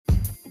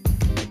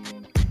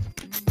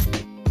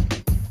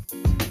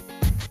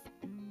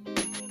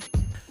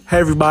Hey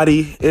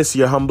everybody, it's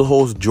your humble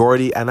host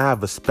Jordy, and I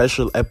have a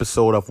special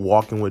episode of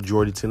Walking with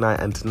Jordy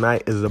tonight, and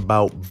tonight is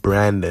about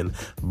Brandon,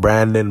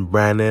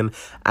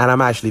 and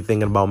I'm actually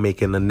thinking about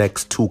making the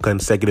next 2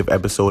 consecutive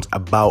episodes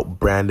about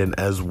Brandon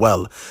as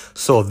well.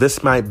 So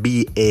this might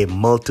be a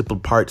multiple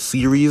part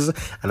series,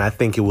 and I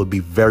think it will be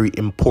very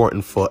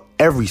important for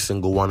every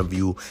single one of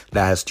you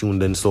that has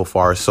tuned in so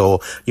far. So,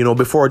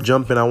 before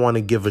jumping, I want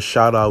to give a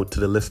shout out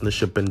to the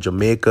listenership in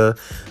Jamaica,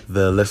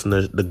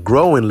 the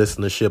growing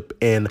listenership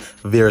in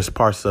various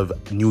parts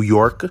of New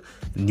York,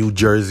 New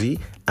Jersey,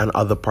 and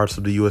other parts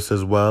of the US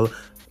as well.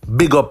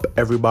 Big up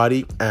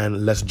everybody,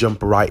 and let's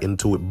jump right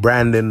into it.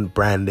 Brandon,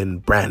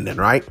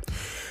 right?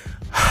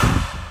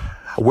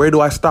 Where do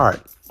I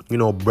start?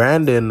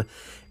 Brandon,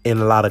 in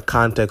a lot of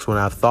context, when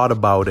I've thought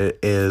about it,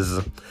 is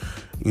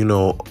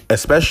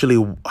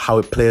especially how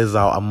it plays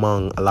out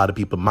among a lot of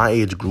people my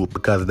age group,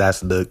 because that's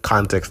the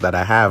context that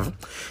I have,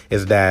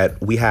 is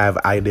that we have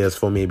ideas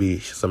for maybe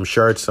some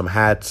shirts, some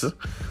hats,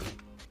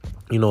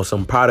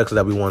 some products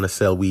that we want to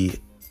sell. We,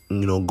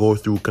 go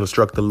through,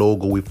 construct the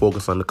logo, we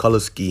focus on the color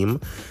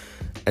scheme,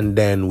 and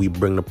then we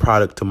bring the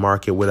product to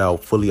market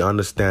without fully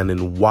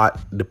understanding what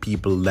the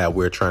people that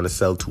we're trying to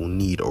sell to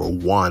need or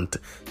want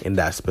in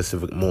that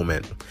specific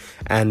moment.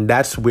 And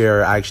that's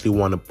where I actually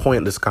want to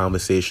point this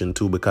conversation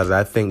to, because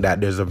I think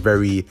that there's a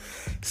very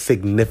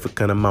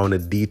significant amount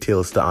of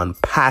details to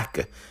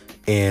unpack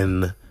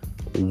in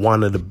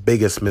one of the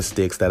biggest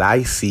mistakes that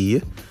I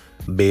see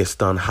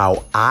based on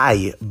how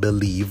I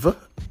believe.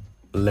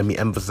 Let me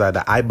emphasize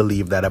that I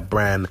believe that a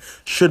brand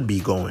should be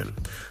going.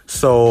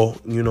 So,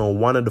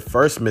 one of the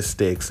first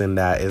mistakes in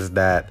that is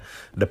that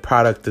the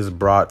product is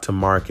brought to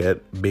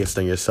market based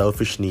on your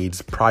selfish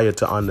needs prior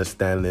to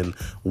understanding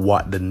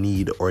what the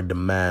need or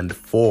demand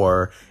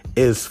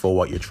is for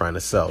what you're trying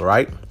to sell,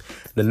 right?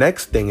 The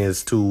next thing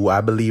is I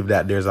believe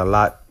that there's a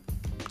lot,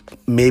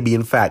 maybe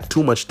in fact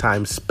too much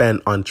time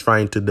spent on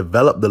trying to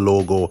develop the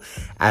logo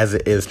as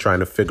it is trying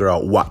to figure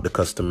out what the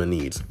customer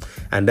needs.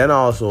 And then I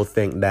also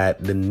think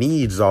that the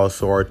needs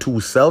also are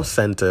too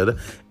self-centered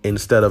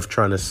instead of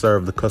trying to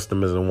serve the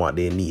customers and what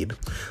they need.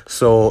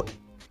 So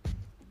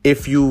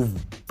if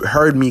you've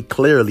heard me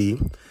clearly,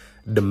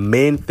 the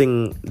main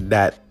thing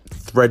that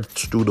threads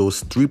through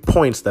those 3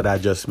 points that I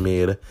just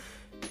made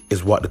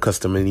is what the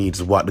customer needs,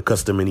 and what the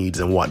customer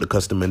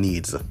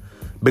needs.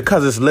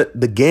 Because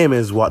the game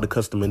is what the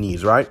customer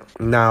needs, right?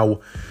 Now,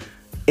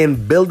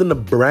 in building a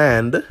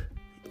brand,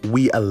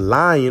 we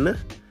align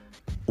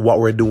what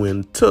we're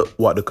doing to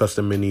what the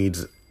customer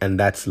needs, and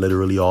that's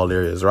literally all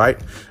there is, right?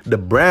 The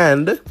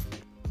brand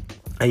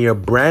and your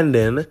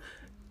branding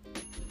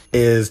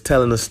is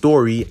telling a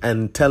story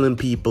and telling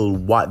people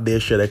what they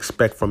should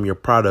expect from your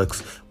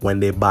products when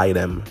they buy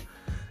them.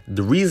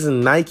 The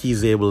reason Nike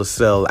is able to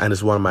sell, and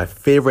it's one of my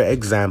favorite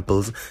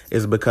examples,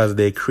 is because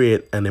they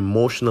create an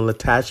emotional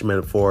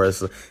attachment for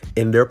us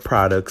in their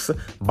products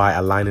by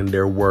aligning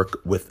their work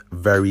with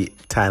very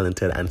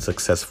talented and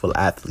successful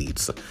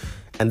athletes.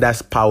 And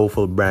that's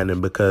powerful branding,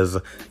 because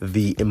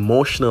the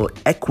emotional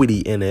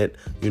equity in it,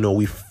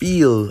 we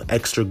feel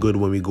extra good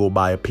when we go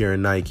buy a pair of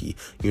Nike.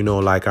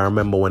 Like I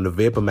remember when the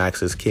Vapor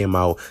Maxes came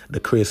out, the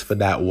craze for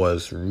that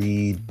was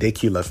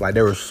ridiculous. Like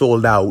they were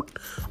sold out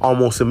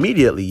almost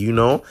immediately,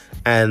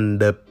 and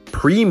the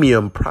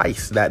premium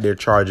price that they're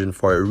charging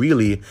for it,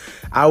 really,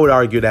 I would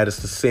argue that it's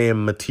the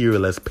same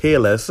material as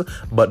Payless,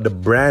 but the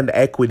brand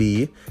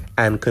equity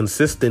and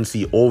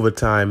consistency over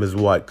time is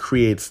what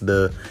creates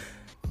the,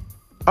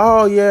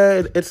 oh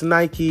yeah, it's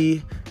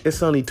Nike,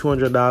 it's only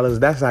 $200,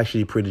 that's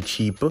actually pretty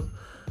cheap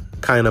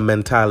kind of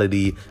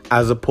mentality,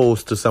 as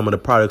opposed to some of the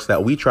products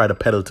that we try to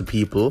peddle to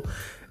people.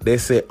 They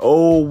say,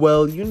 oh,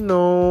 well, I don't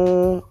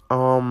know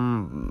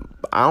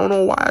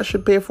why I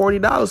should pay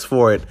 $40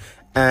 for it.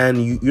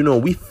 And,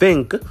 we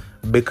think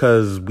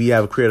because we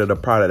have created a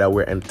product that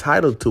we're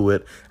entitled to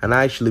it. And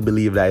I actually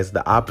believe that it's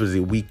the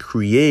opposite. We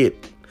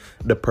create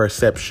the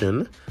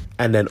perception,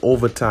 and then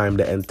over time,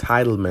 the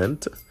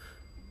entitlement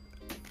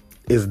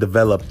is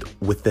developed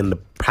within the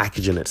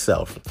packaging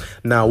itself.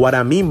 Now, what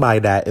I mean by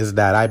that is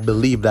that I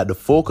believe that the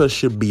focus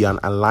should be on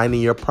aligning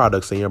your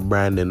products and your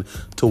branding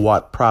to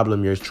what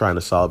problem you're trying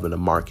to solve in the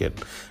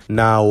market.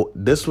 Now,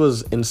 this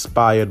was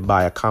inspired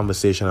by a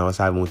conversation I was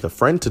having with a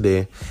friend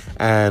today.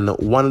 And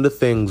one of the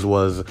things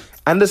was,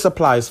 and this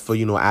applies for,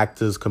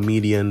 actors,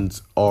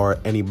 comedians, or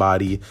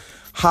anybody,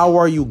 how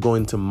are you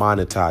going to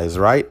monetize,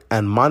 right?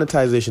 And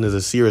monetization is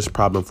a serious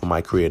problem for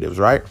my creatives,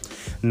 right?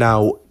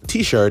 Now,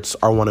 t-shirts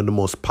are one of the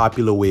most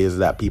popular ways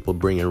that people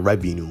bring in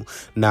revenue.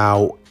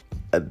 Now,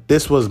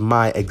 this was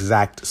my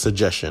exact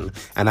suggestion,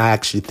 and I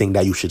actually think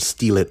that you should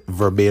steal it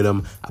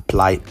verbatim,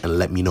 apply it, and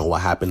let me know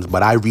what happens.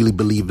 But I really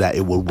believe that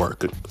it will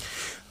work.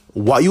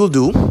 What you'll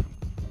do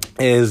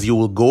is you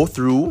will go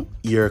through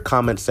your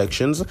comment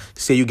sections.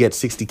 Say you get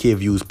 60K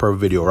views per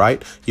video,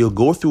 right? You'll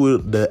go through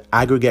the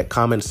aggregate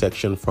comment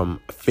section from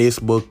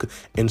Facebook,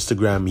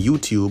 Instagram,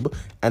 YouTube,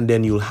 and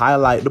then you'll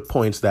highlight the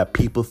points that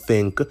people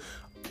think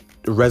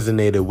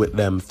resonated with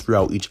them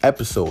throughout each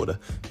episode.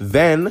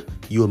 Then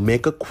you'll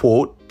make a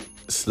quote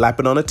slap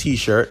it on a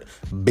t-shirt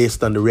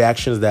based on the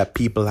reactions that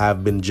people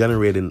have been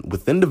generating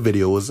within the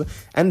videos,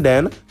 and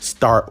then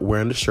start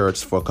wearing the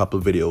shirts for a couple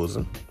of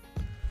videos.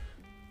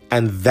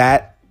 And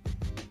that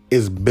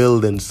is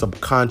building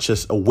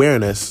subconscious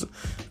awareness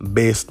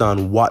based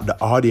on what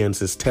the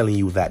audience is telling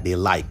you that they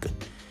like.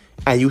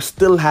 And you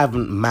still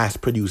haven't mass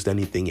produced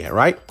anything yet,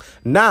 right?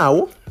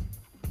 Now,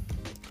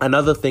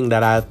 another thing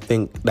that I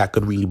think that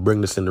could really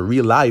bring this into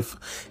real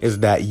life is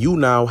that you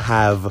now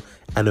have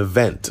an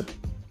event,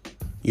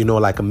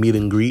 like a meet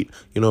and greet,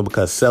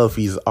 because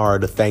selfies are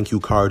the thank you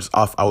cards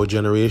of our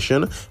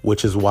generation,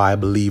 which is why I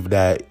believe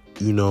that,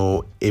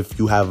 if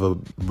you have a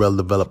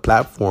well-developed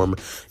platform,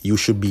 you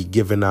should be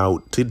giving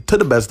out to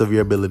the best of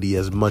your ability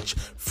as much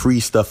free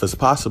stuff as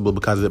possible,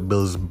 because it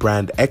builds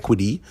brand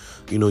equity.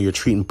 You're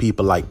treating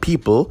people like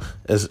people,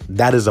 as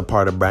that is a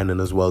part of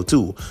branding as well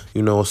too.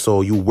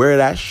 So you wear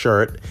that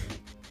shirt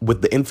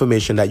with the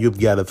information that you've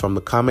gathered from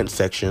the comment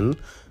section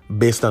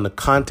based on the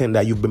content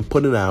that you've been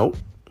putting out.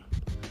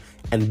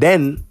 And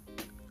then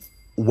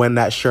when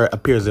that shirt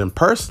appears in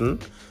person,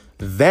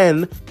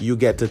 then you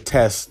get to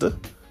test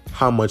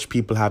how much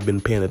people have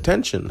been paying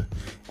attention.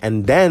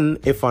 And then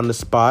if on the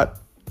spot,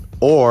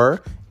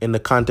 or in the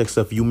context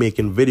of you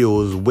making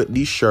videos with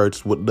these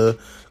shirts, with the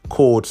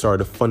quotes or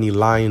the funny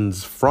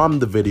lines from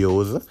the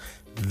videos,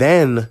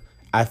 then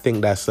I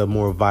think that's a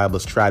more viable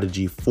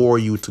strategy for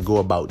you to go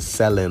about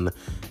selling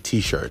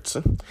t-shirts.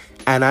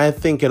 And I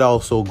think it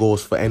also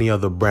goes for any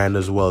other brand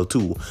as well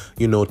too,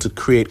 to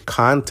create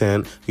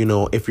content.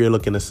 If you're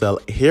looking to sell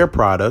hair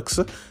products,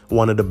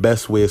 one of the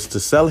best ways to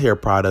sell hair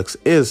products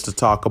is to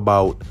talk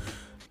about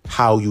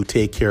how you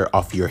take care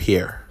of your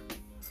hair.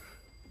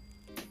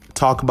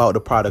 Talk about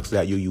the products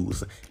that you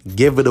use,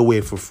 give it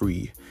away for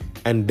free.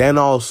 And then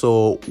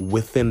also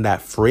within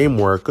that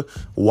framework,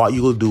 what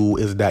you'll do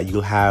is that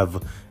you'll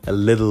have a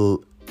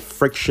little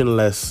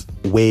frictionless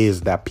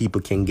ways that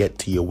people can get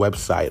to your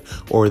website,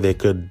 or they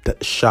could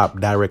shop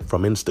direct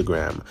from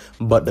Instagram.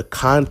 But the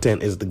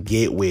content is the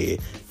gateway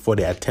for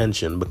the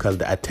attention, because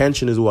the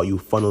attention is what you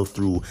funnel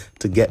through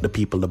to get the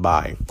people to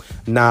buy.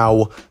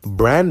 Now,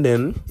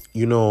 branding,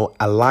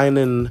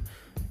 aligning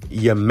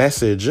your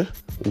message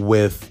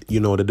with,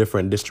 the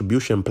different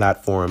distribution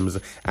platforms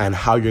and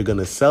how you're going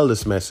to sell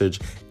this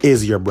message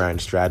is your brand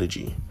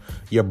strategy.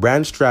 Your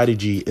brand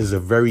strategy is a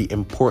very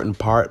important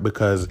part,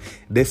 because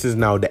this is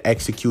now the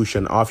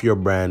execution of your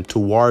brand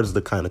towards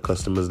the kind of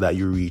customers that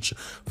you reach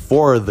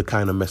for the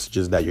kind of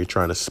messages that you're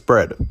trying to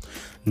spread.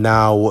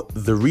 Now,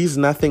 the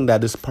reason I think that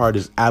this part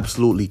is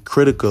absolutely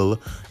critical,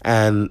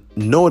 and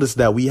notice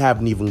that we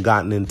haven't even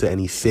gotten into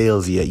any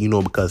sales yet,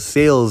 because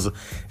sales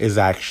is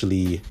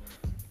actually,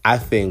 I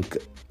think,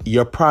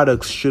 your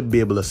products should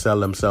be able to sell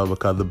themselves,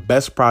 because the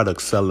best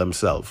products sell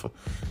themselves.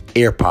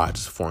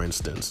 AirPods, for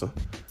instance,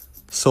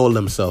 sold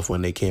themselves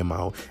when they came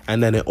out,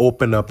 and then it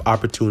opened up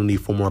opportunity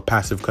for more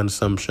passive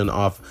consumption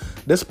of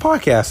this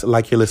podcast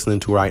like you're listening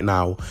to right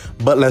now.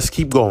 But let's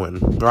keep going,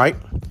 right?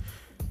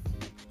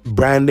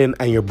 Branding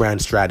and your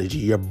brand strategy.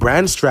 Your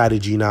brand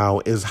strategy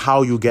now is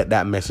how you get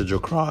that message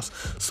across.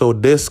 So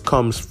this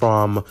comes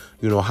from,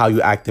 how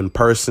you act in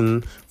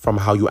person, from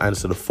how you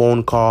answer the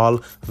phone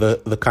call,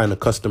 the kind of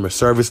customer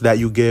service that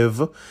you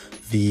give,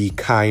 the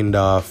kind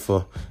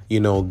of,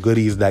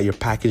 goodies that you're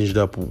packaged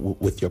up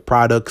with your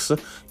products,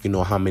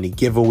 how many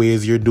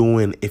giveaways you're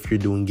doing, if you're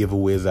doing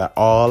giveaways at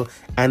all,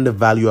 and the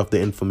value of the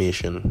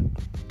information.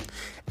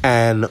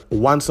 And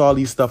once all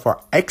these stuff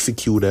are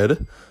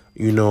executed,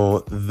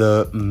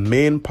 the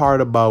main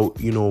part about,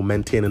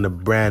 maintaining a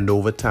brand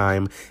over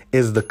time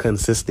is the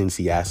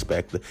consistency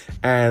aspect.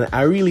 And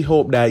I really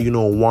hope that,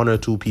 one or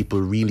two people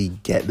really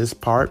get this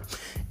part.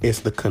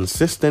 It's the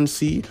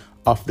consistency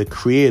of the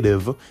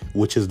creative,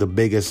 which is the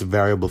biggest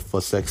variable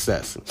for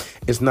success.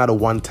 It's not a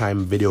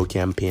one-time video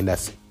campaign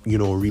that's,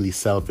 really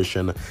selfish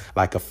and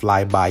like a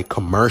flyby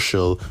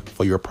commercial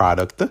for your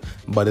product.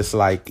 But it's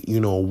like,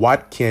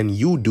 what can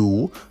you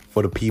do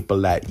for the people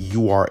that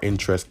you are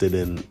interested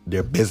in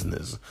their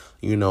business?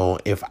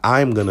 If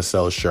I'm going to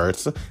sell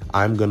shirts,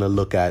 I'm going to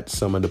look at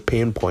some of the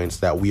pain points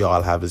that we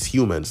all have as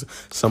humans.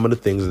 Some of the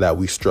things that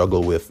we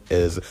struggle with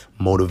is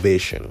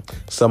motivation.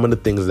 Some of the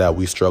things that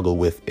we struggle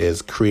with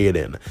is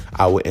creating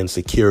our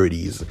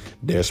insecurities.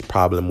 There's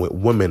problem with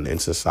women in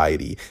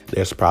society.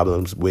 There's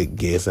problems with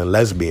gays and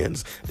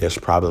lesbians. There's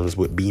problems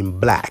with being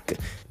black.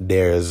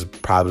 There's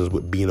problems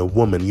with being a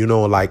woman.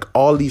 Like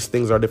all these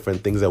things are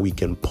different things that we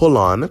can pull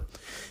on.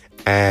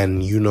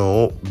 And,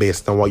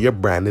 based on what your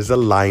brand is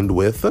aligned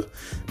with,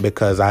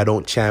 because I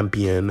don't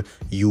champion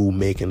you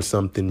making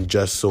something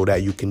just so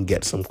that you can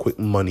get some quick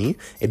money.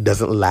 It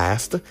doesn't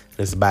last.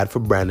 It's bad for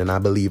branding, I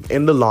believe,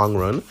 in the long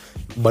run.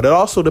 But it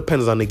also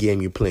depends on the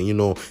game you play,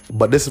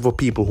 But this is for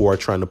people who are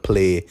trying to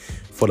play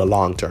for the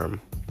long term.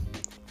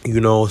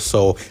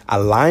 So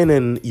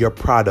aligning your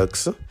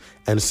products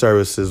and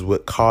services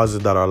with causes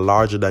that are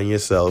larger than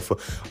yourself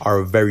are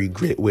a very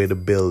great way to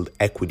build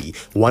equity.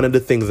 One of the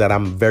things that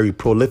I'm very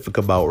prolific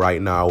about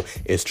right now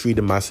is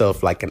treating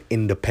myself like an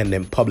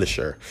independent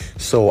publisher.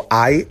 So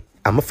I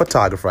I'm a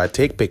photographer, I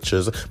take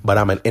pictures, but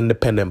I'm an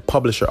independent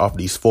publisher of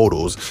these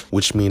photos,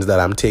 which means that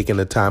I'm taking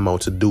the time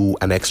out to do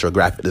an extra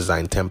graphic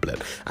design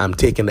template. I'm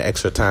taking the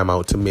extra time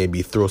out to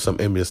maybe throw some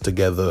images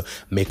together,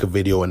 make a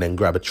video, and then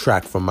grab a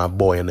track from my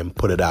boy and then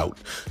put it out.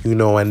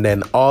 And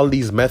then all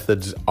these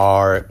methods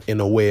are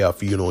in a way of,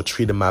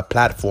 treating my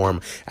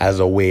platform as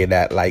a way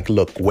that, like,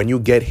 look, when you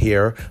get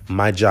here,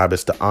 my job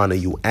is to honor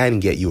you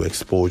and get you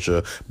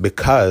exposure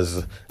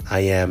because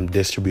I am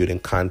distributing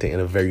content in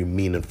a very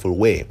meaningful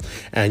way.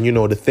 And,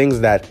 the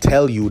things that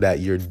tell you that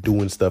you're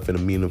doing stuff in a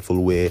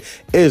meaningful way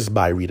is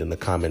by reading the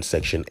comment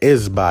section,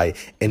 is by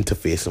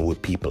interfacing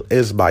with people,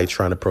 is by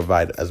trying to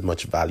provide as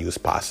much value as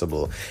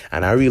possible.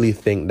 And I really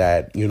think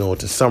that,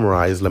 to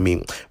summarize, let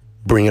me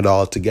bring it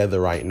all together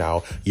right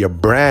now. Your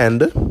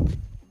brand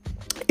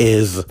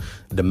is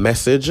the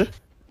message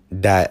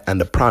that and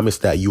the promise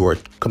that you are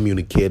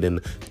communicating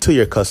to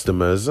your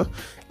customers,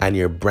 and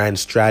your brand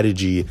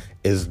strategy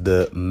is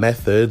the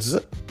methods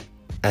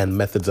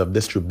of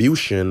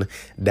distribution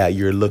that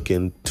you're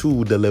looking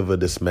to deliver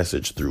this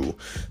message through.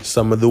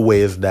 Some of the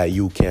ways that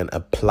you can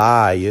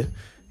apply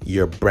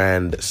your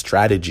brand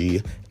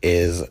strategy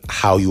is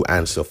how you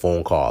answer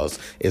phone calls,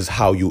 is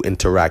how you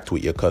interact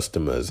with your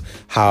customers.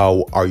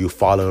 How are you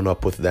following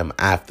up with them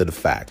after the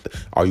fact?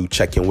 Are you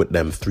checking with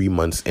them 3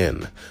 months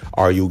in?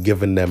 Are you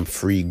giving them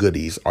free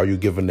goodies? Are you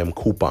giving them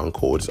coupon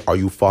codes? Are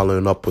you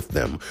following up with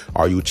them?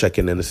 Are you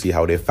checking in to see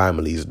how their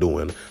family is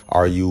doing?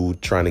 Are you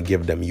trying to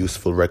give them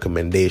useful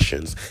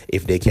recommendations?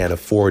 If they can't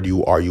afford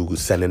you, are you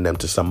sending them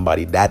to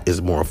somebody that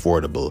is more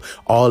affordable?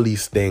 All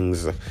these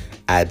things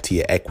add to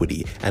your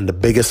equity. And the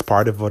biggest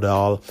part of it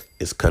all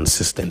is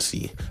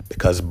consistency,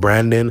 because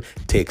branding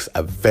takes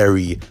a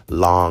very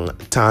long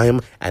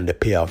time and the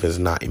payoff is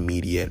not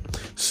immediate.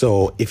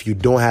 So if you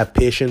don't have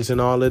patience in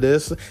all of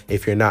this,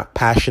 if you're not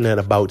passionate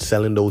about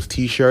selling those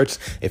t-shirts,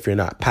 if you're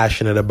not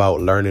passionate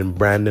about learning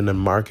branding and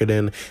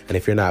marketing, and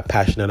if you're not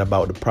passionate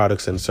about the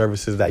products and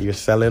services that you're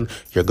selling,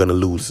 you're going to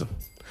lose.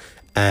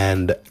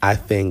 And I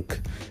think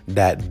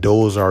that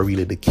those are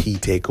really the key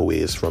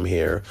takeaways from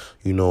here,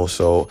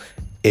 so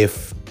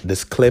if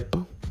this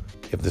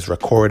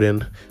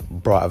recording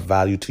brought a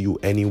value to you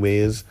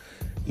anyways,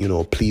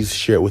 please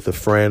share it with a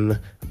friend.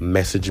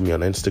 Message me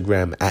on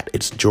Instagram at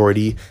it's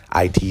Jordy,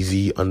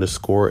 ITZ_JORDII,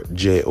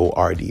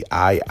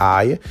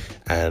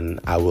 and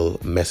I will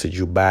message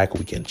you back.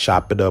 We can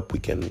chop it up. You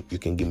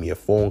can give me a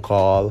phone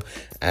call.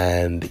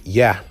 And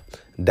yeah,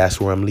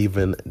 that's where I'm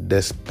leaving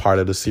this part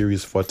of the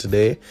series for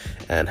today,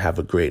 and have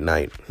a great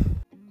night.